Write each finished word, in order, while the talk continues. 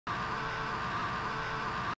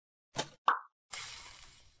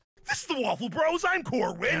Blast the Waffle Bros, I'm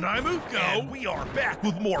Corwin. And I'm Uko. And we are back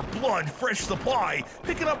with more blood, fresh supply,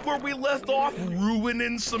 picking up where we left off,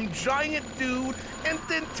 ruining some giant dude, and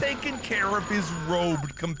then taking care of his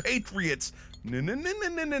robed compatriots. No.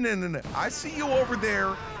 I see you over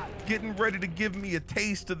there, getting ready to give me a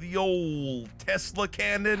taste of the old Tesla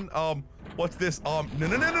cannon. What's this? No.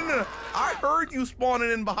 I heard you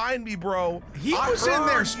spawning in behind me, bro. He was in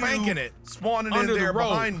there spanking it. Spawning in there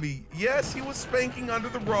behind me. Yes, he was spanking under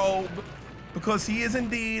the robe because he is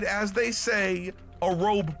indeed, as they say, a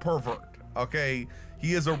robe pervert. Okay?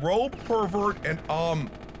 He is a robe pervert and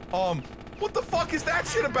what the fuck is that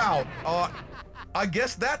shit about? I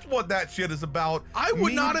guess that's what that shit is about. I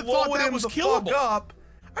would not have thought that was killable. Up.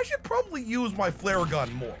 I should probably use my flare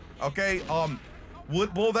gun more. Okay? Will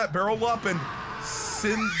it blow that barrel up and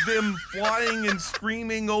send them flying and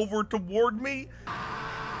screaming over toward me?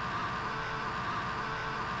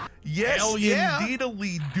 Yes, hell yeah.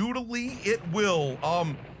 Indeedly doodly it will.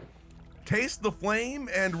 Taste the flame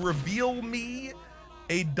and reveal me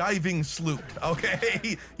a diving sloot,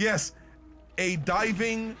 okay? Yes, a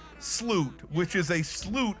diving sloot, which is a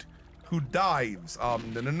sloot who dives. No.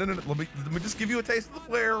 Let me just give you a taste of the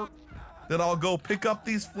flare. Then I'll go pick up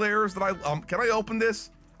these flares that can I open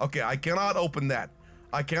this? Okay, I cannot open that.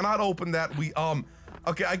 I cannot open that.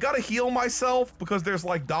 Okay, I gotta heal myself because there's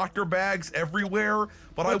like doctor bags everywhere,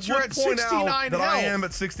 but I would point out that I am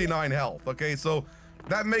at 69 health, okay? So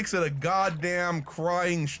that makes it a goddamn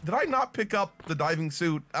crying did I not pick up the diving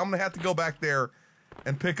suit? I'm gonna have to go back there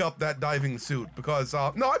and pick up that diving suit because,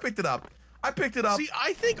 no, I picked it up. I picked it up. See,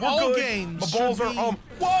 I think all games My balls are,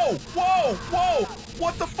 whoa!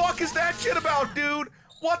 What the fuck is that shit about, dude?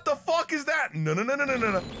 What the fuck is that? No.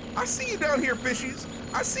 I see you down here, fishies.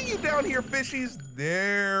 I see you down here, fishies.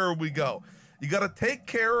 There we go. You gotta take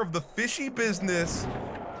care of the fishy business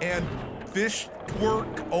and fish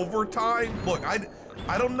twerk over time. Look, I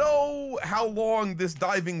don't know how long this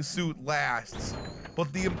diving suit lasts,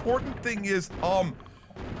 but the important thing is,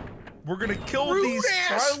 we're gonna kill these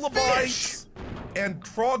trilobites and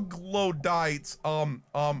troglodytes. I'm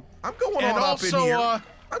going on up in here. I'm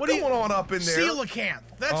going on up in there. Coelacanth.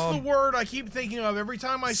 That's the word I keep thinking of every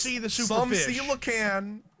time I see the superfish. Some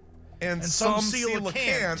coelacanth and some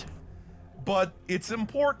coelacanth. But it's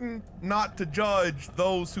important not to judge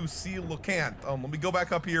those who coelacanth. Let me go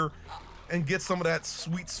back up here and get some of that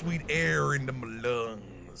sweet, sweet air into my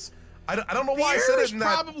lungs. I don't know why I said it in that.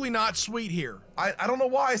 The air is probably not sweet here. I don't know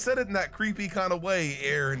why I said it in that creepy kind of way.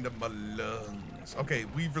 Air into my lungs. Okay,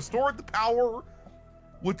 we've restored the power,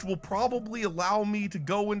 which will probably allow me to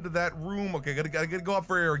go into that room. Okay, gotta go up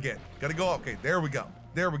for air again. Gotta go up. Okay, there we go.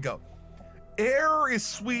 Air is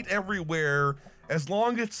sweet everywhere as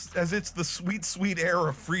long as it's the sweet, sweet air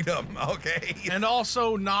of freedom. Okay. And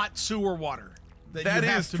also not sewer water. That you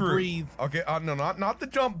have to breathe. Okay, no, not the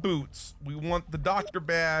jump boots. We want the doctor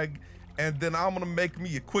bag, and then I'm gonna make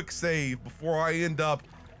me a quick save before I end up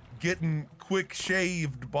getting quick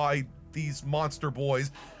shaved by these monster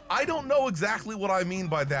boys. I don't know exactly what I mean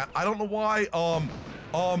by that. I don't know why.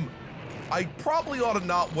 I probably ought to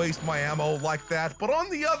not waste my ammo like that. But on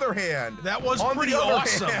the other hand, that was pretty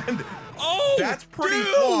awesome. That's pretty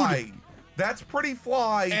fly. That's pretty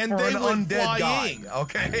fly and for an undead guy,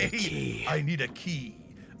 okay? I need a key.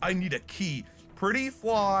 Pretty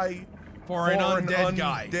fly for an undead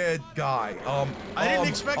guy. I didn't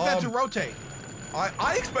expect that to rotate.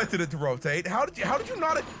 I expected it to rotate. How did you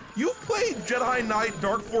not? You've played Jedi Knight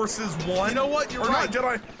Dark Forces 1. You know what? You're right. Not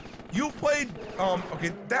Jedi. You've played,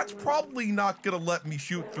 okay, that's probably not gonna let me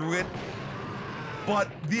shoot through it, but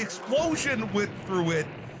the explosion went through it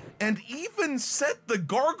and even set the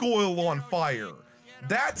gargoyle on fire.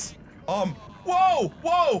 That's,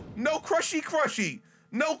 whoa, no crushy.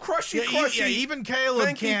 No crushy. Yeah, even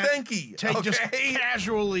Caleb can't just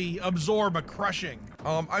casually absorb a crushing.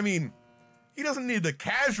 I mean, he doesn't need to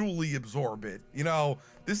casually absorb it, you know.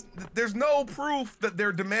 There's no proof that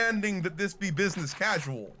they're demanding that this be business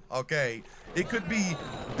casual, okay? It could be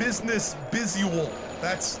business visual.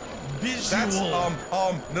 That's no.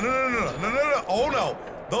 Oh no.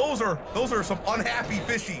 Those are some unhappy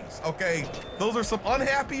fishies, okay? Those are some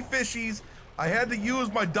unhappy fishies. I had to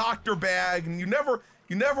use my doctor bag, and you never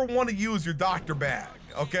want to use your doctor bag,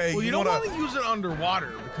 okay? Well, you don't want to use it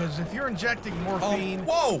underwater, because if you're injecting morphine...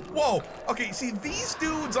 Whoa. Okay, see, these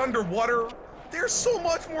dudes underwater, they're so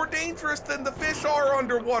much more dangerous than the fish are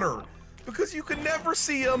underwater, because you can never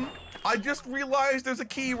see them. I just realized there's a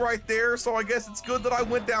key right there, so I guess it's good that I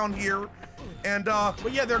went down here. And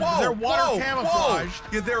but yeah, they're water camouflaged.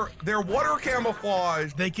 Yeah, they're water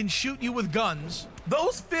camouflaged. They can shoot you with guns.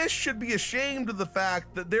 Those fish should be ashamed of the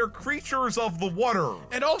fact that they're creatures of the water.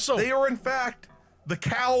 And also, they are in fact the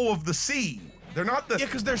cow of the sea. They're not the. Yeah,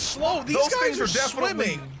 because they're slow. These those guys things are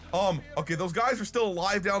definitely swimming. Okay, those guys are still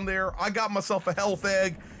alive down there. I got myself a health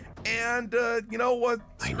egg, and you know what?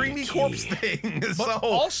 Screamy corpse thing. But so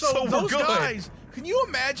also, so those we're good. guys. Can you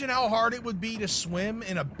imagine how hard it would be to swim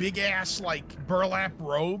in a big ass like burlap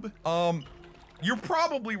robe? You're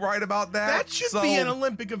probably right about that. That should be an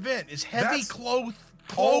Olympic event. Is heavy clothed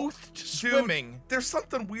swimming. Dude, there's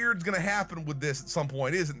something weird's gonna happen with this at some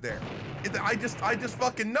point, isn't there? I just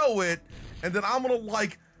fucking know it, and then I'm gonna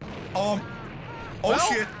like, oh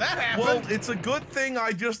shit. That happened. Well, it's a good thing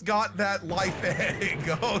I just got that life egg.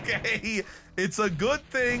 Okay, it's a good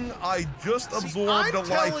thing I just absorbed a life egg. I'm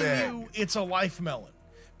telling you, it's a life melon.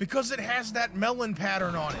 Because it has that melon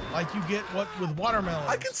pattern on it, like you get with watermelons.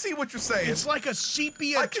 I can see what you're saying. It's like a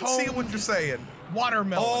sepia I can see what you're saying.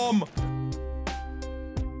 Watermelon.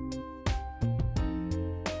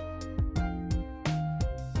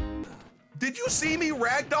 Did you see me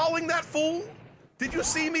ragdolling that fool? Did you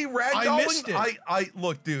see me ragdolling? I missed it. I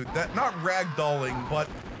look, dude, that not ragdolling, but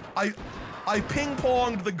I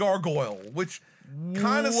ping-ponged the gargoyle, which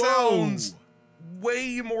kind of sounds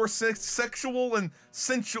way more sexual and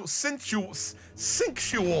sensual,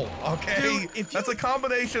 okay? Dude, that's a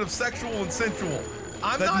combination of sexual and sensual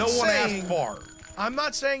that no one asked for. I'm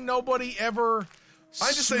not saying nobody ever.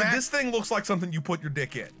 I'm just saying this thing looks like something you put your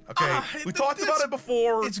dick in. Okay, we talked about it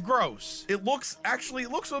before. It's gross. It looks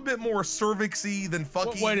a bit more cervixy than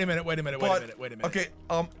fucky. Wait a minute. Okay,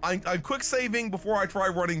 I'm quick saving before I try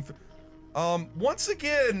running. Once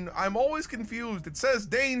again, I'm always confused. It says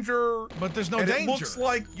danger, but there's no and danger. It looks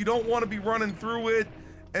like you don't want to be running through it,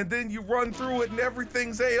 and then you run through it and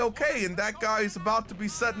everything's a-okay, and that guy's about to be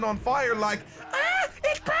setting on fire like,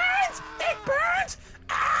 it burns! It burns!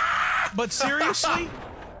 Ah! But seriously,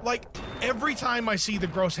 like every time I see the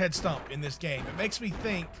gross head stump in this game, it makes me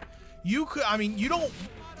think you don't.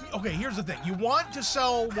 Okay, here's the thing. You want to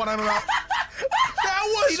sell what I'm about. That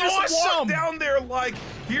was he just awesome. Walked down there like,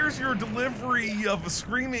 here's your delivery of a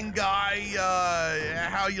screaming guy,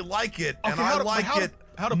 how you like it, okay, and I like it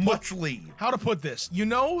muchly. How to put this? You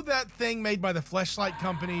know that thing made by the fleshlight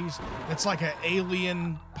companies that's like an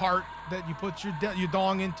alien part that you put your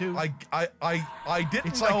dong into? I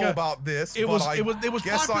didn't know about this. It was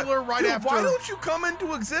popular right after. Why don't you come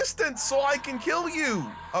into existence so I can kill you?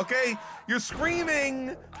 Okay, you're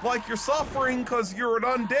screaming like you're suffering because you're an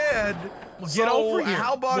undead. Well, get over here.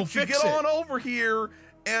 How about you get on over here?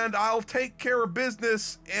 And I'll take care of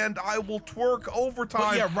business, and I will twerk overtime.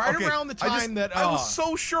 But yeah, right around the time I was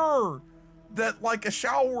so sure that like a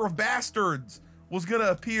shower of bastards was gonna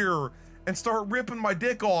appear and start ripping my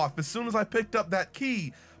dick off as soon as I picked up that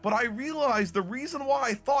key. But I realized the reason why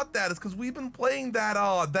I thought that is because we've been playing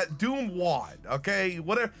that Doom wad, okay?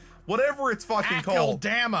 Whatever it's fucking called.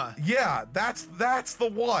 Akeldama. Yeah, that's the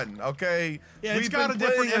one, okay? Yeah, it's got a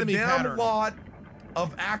different enemy pattern. Lot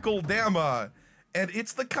of Akeldama. And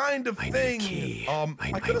it's the kind of thing.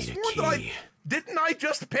 I could have sworn that didn't I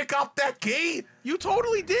just pick up that key? You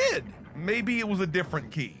totally did. Maybe it was a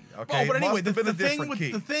different key. Okay. Oh, but anyway, the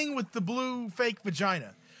thing with the blue fake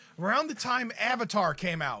vagina. Around the time Avatar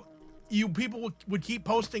came out, people would keep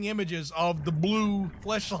posting images of the blue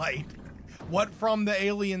fleshlight. What from the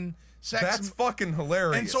alien sex? That's fucking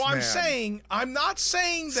hilarious. And so I'm not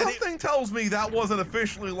saying that something tells me that wasn't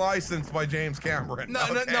officially licensed by James Cameron. No,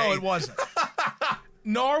 it wasn't.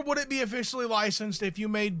 Nor would it be officially licensed if you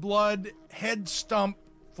made blood head stump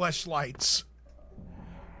fleshlights.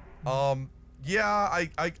 Yeah,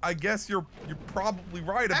 I guess you're probably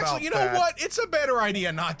right about that. Actually, you know what? It's a better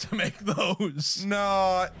idea not to make those.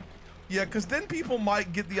 No, yeah, because then people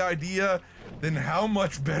might get the idea. Then how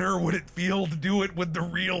much better would it feel to do it with the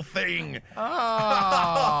real thing?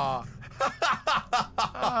 I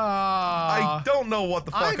don't know what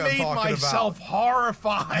the fuck I'm talking about. I made myself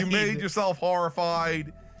horrified. You made yourself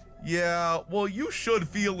horrified. Yeah, well, you should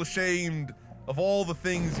feel ashamed of all the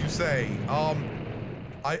things you say.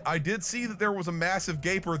 I did see that there was a massive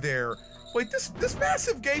gaper there. Wait, this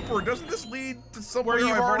massive gaper, doesn't this lead to somewhere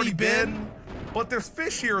you've I've already been? been? But there's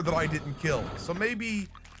fish here that I didn't kill, so maybe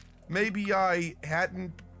I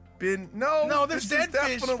hadn't been. No, there's dead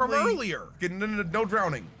fish from earlier. No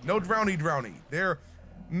drowning. No drowny. There.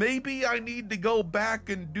 Maybe I need to go back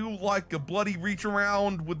and do like a bloody reach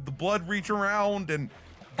around with the blood reach around and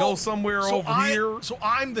go somewhere over here. So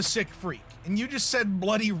I'm the sick freak, and you just said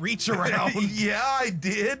bloody reach around. Yeah, I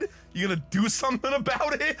did. You gonna do something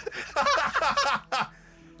about it?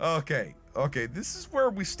 Okay, this is where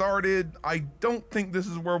we started. I don't think this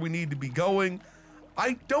is where we need to be going.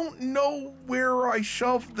 I don't know where I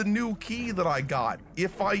shoved the new key that I got.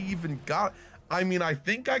 If I even got, I mean, I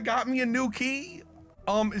think I got me a new key.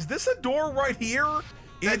 Is this a door right here?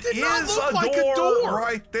 It is a door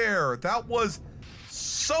right there. That was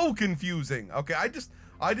so confusing. Okay, I just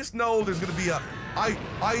know there's gonna be a,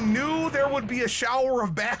 I knew there would be a shower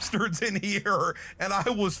of bastards in here, and I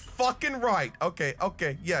was fucking right. Okay,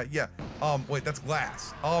 yeah. Wait, that's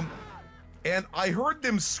glass. And I heard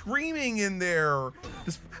them screaming in there.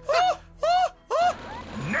 Just,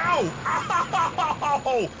 no!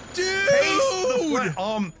 Ow!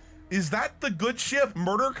 Dude! Is that the good ship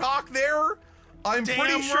Murdercock there? I'm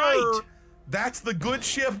pretty sure right. that's the good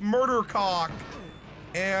ship Murdercock,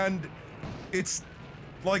 and it's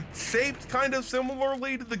like shaped kind of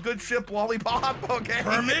similarly to the good ship Lollipop. Okay.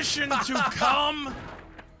 Permission to come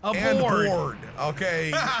aboard. And board. Okay.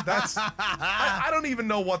 That's. I don't even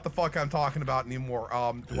know what the fuck I'm talking about anymore.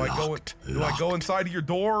 Do I go inside of your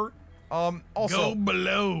door? Also, go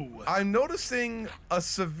below. I'm noticing a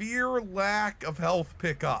severe lack of health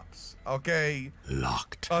pickups. Okay.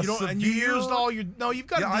 Locked. And you used all your. No, you've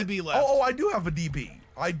got a DB left. Oh, I do have a DB.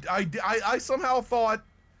 I somehow thought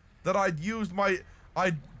that I'd used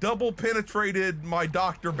I double penetrated my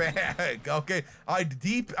doctor bag. Okay. I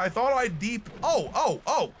thought I'd deep.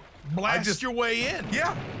 Oh. Blast your way in.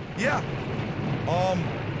 Yeah.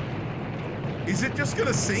 Is it just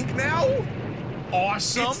gonna sink now?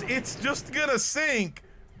 Awesome. It's just gonna sink.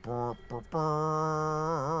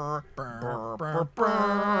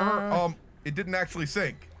 It didn't actually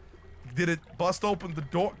sink. Did it bust open the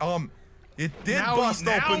door? It did bust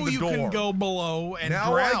open the door. Now you can go below and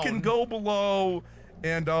now drown. I can go below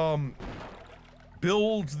and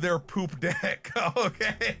build their poop deck.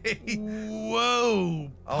 Okay.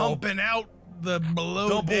 Whoa! Pumping out the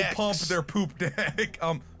below decks. Double pump their poop deck.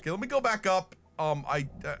 Okay, let me go back up.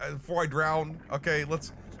 Before I drown. Okay,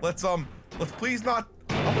 let's please not.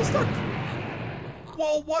 I'm gonna start.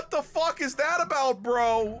 Well, what the fuck is that about,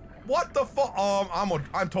 bro? What the fuck?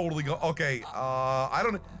 I'm totally okay.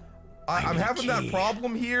 I'm having that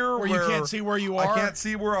problem here where you can't see where you are. I can't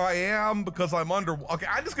see where I am because I'm under. Okay,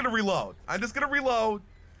 I'm just gonna reload.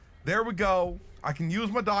 There we go. I can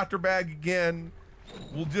use my doctor bag again.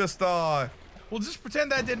 We'll just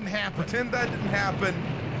pretend that didn't happen.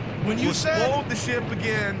 When you explode the ship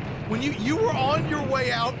again. When you were on your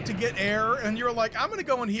way out to get air, and you were like, I'm gonna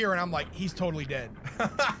go in here, and I'm like, he's totally dead.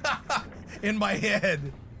 In my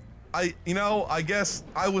head. I guess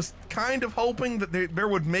I was kind of hoping that there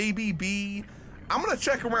would maybe be. I'm gonna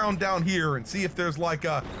check around down here and see if there's like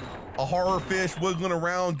a horror fish wiggling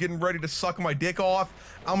around, getting ready to suck my dick off.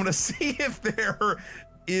 I'm gonna see if there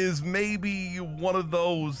is maybe one of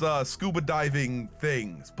those scuba diving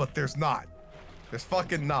things, but there's not. There's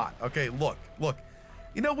fucking not. Okay, look.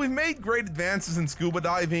 We've made great advances in scuba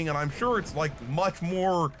diving, and I'm sure it's like much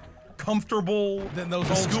more comfortable than those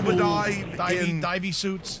old scuba divey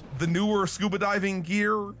suits. The newer scuba diving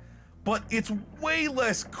gear, but it's way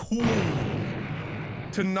less cool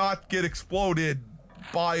to not get exploded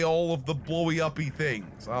by all of the blowy uppy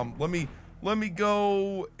things. Let me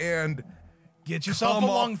go and get yourself a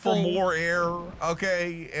lungful for more air,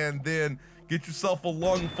 okay, and then get yourself a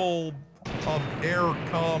lungful of air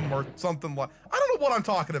cum or something like. I don't know what I'm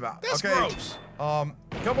talking about. That's okay? gross.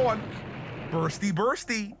 Come on,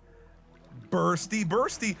 bursty.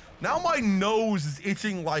 Now my nose is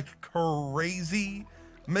itching like crazy,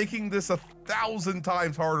 making this 1,000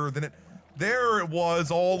 times harder than it. There it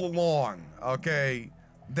was all along. Okay,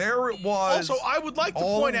 there it was. Also, I would like to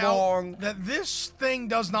point out that this thing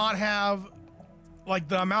does not have like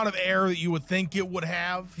the amount of air that you would think it would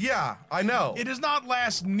have. Yeah, I know. It does not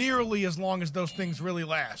last nearly as long as those things really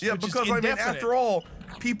last. Yeah, because I mean, after all,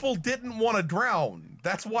 people didn't want to drown.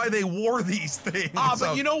 That's why they wore these things.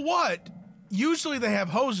 But you know what? Usually they have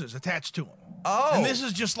hoses attached to them. Oh. And this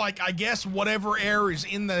is just like, I guess, whatever air is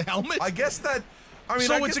in the helmet. I guess that. I mean,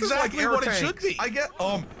 so it's exactly what it should be. I get.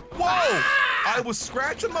 Whoa! I was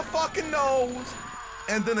scratching my fucking nose,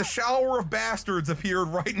 and then a shower of bastards appeared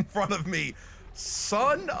right in front of me.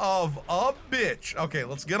 Son of a bitch. Okay,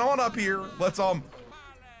 let's get on up here. Let's Whoa!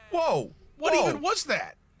 What even was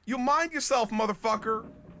that? You mind yourself, motherfucker.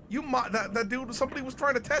 You that dude. Somebody was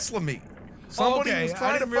trying to Tesla me. Somebody was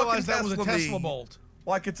trying I didn't to realize that was a Tesla Tesla me, bolt.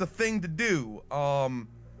 like it's a thing to do.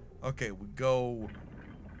 Okay, we go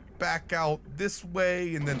back out this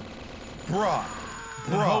way, and then, bruh.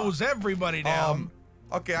 Hose everybody down.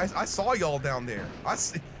 Okay, I saw y'all down there. I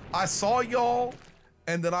saw y'all,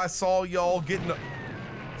 and then I saw y'all getting a.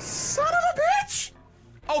 Son of a bitch!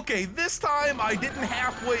 Okay, this time I didn't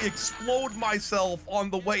halfway explode myself on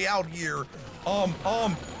the way out here.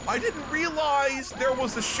 I didn't realize there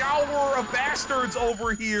was a shower of bastards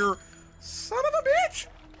over here. Son of a bitch!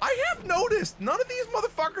 I have noticed none of these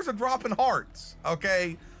motherfuckers are dropping hearts,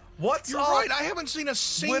 okay? What's You're up right, I haven't seen a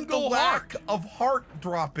single with the lack heart of heart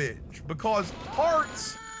droppage? Because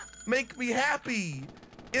hearts make me happy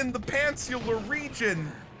in the Pansular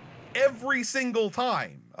region every single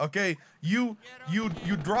time, okay? You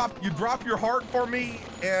drop your heart for me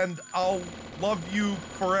and I'll love you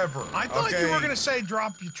forever. I thought you were gonna say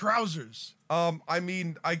drop your trousers. I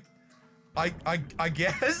mean, I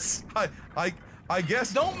guess I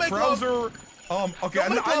guess don't make trouser. Okay,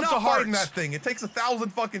 I'm not fighting hearts. that thing. It takes 1,000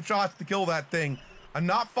 fucking shots to kill that thing. I'm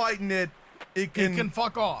not fighting it. It can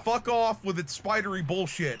fuck off. Fuck off with its spidery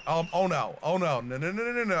bullshit. Oh no.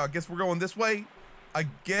 No. I guess we're going this way. Okay.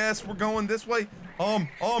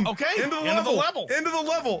 Into the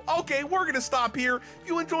level. Okay, we're gonna stop here. If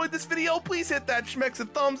you enjoyed this video, please hit that schmex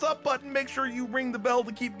thumbs up button. Make sure you ring the bell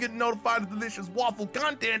to keep getting notified of delicious waffle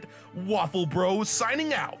content. Waffle Bros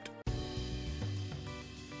signing out.